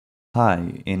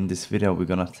Hi, in this video we're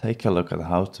gonna take a look at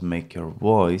how to make your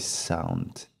voice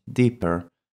sound deeper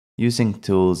using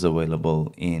tools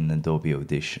available in Adobe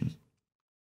Audition.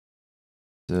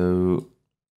 So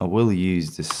I will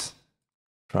use this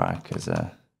track as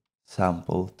a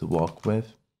sample to work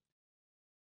with,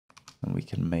 and we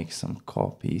can make some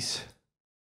copies.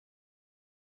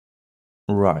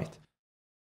 Right.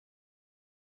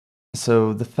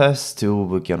 So the first tool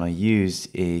we're gonna use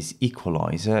is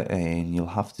Equalizer, and you'll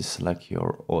have to select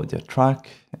your audio track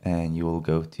and you will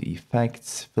go to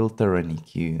Effects, Filter and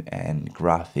EQ and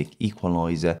Graphic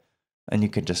Equalizer, and you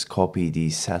can just copy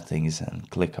these settings and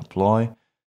click Apply.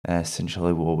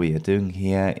 Essentially what we are doing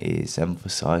here is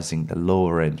emphasizing the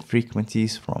lower end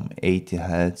frequencies from 80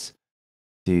 Hz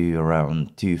to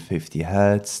around 250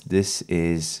 Hz.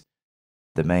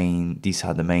 These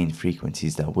are the main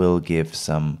frequencies that will give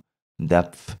some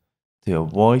depth to your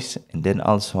voice. And then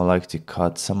also I like to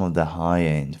cut some of the high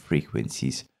end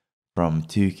frequencies from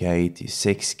 2K to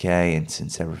 6K, and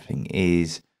since everything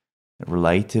is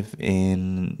relative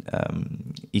in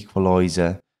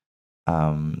Equalizer,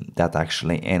 that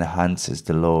actually enhances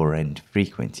the lower end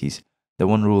frequencies. The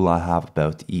one rule I have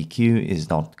about EQ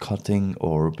is not cutting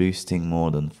or boosting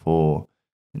more than 4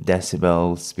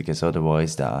 decibels, because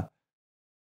otherwise that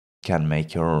can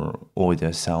make your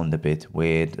audio sound a bit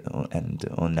weird and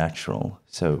unnatural.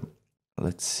 So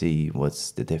let's see what's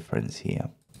the difference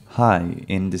here. Hi,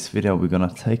 in this video we're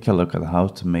gonna take a look at how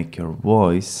to make your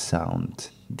voice sound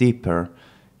deeper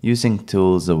using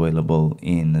tools available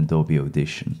in Adobe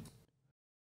Audition.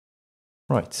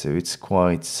 Right, so it's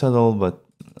quite subtle, but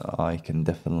I can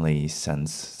definitely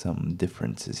sense some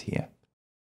differences here.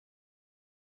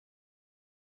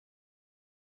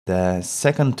 The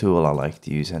second tool I like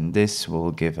to use, and this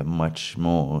will give a much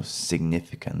more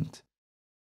significant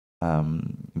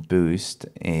boost,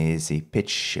 is a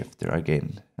pitch shifter.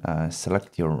 Again,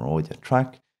 select your audio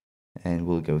track and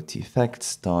we'll go to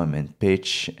Effects, Time and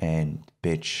Pitch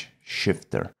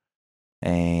Shifter.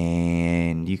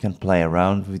 And you can play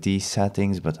around with these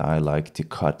settings, but I like to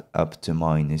cut up to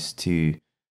 -2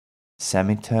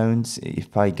 semitones.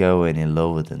 If I go any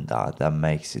lower than that, that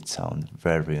makes it sound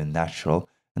very unnatural.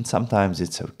 And sometimes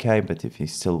it's okay, but if you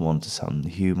still want to sound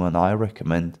human, I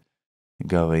recommend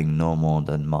going no more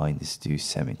than -2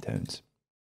 semitones.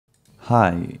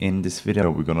 Hi, in this video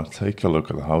we're gonna take a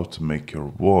look at how to make your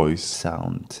voice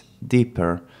sound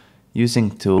deeper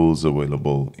using tools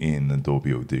available in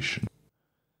Adobe Audition.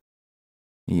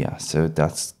 Yeah, so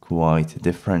that's quite a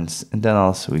difference. And then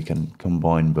also we can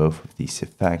combine both of these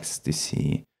effects to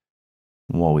see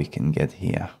what we can get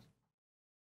here.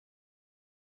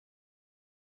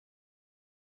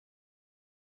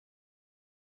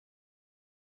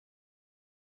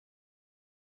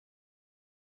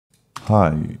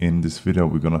 Hi, in this video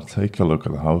we're gonna take a look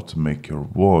at how to make your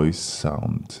voice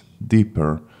sound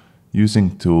deeper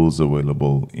using tools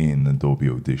available in Adobe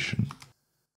Audition.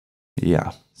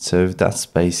 Yeah, so that's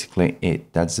basically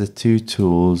it. That's the two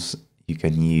tools you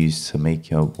can use to make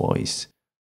your voice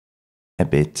a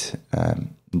bit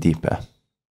deeper.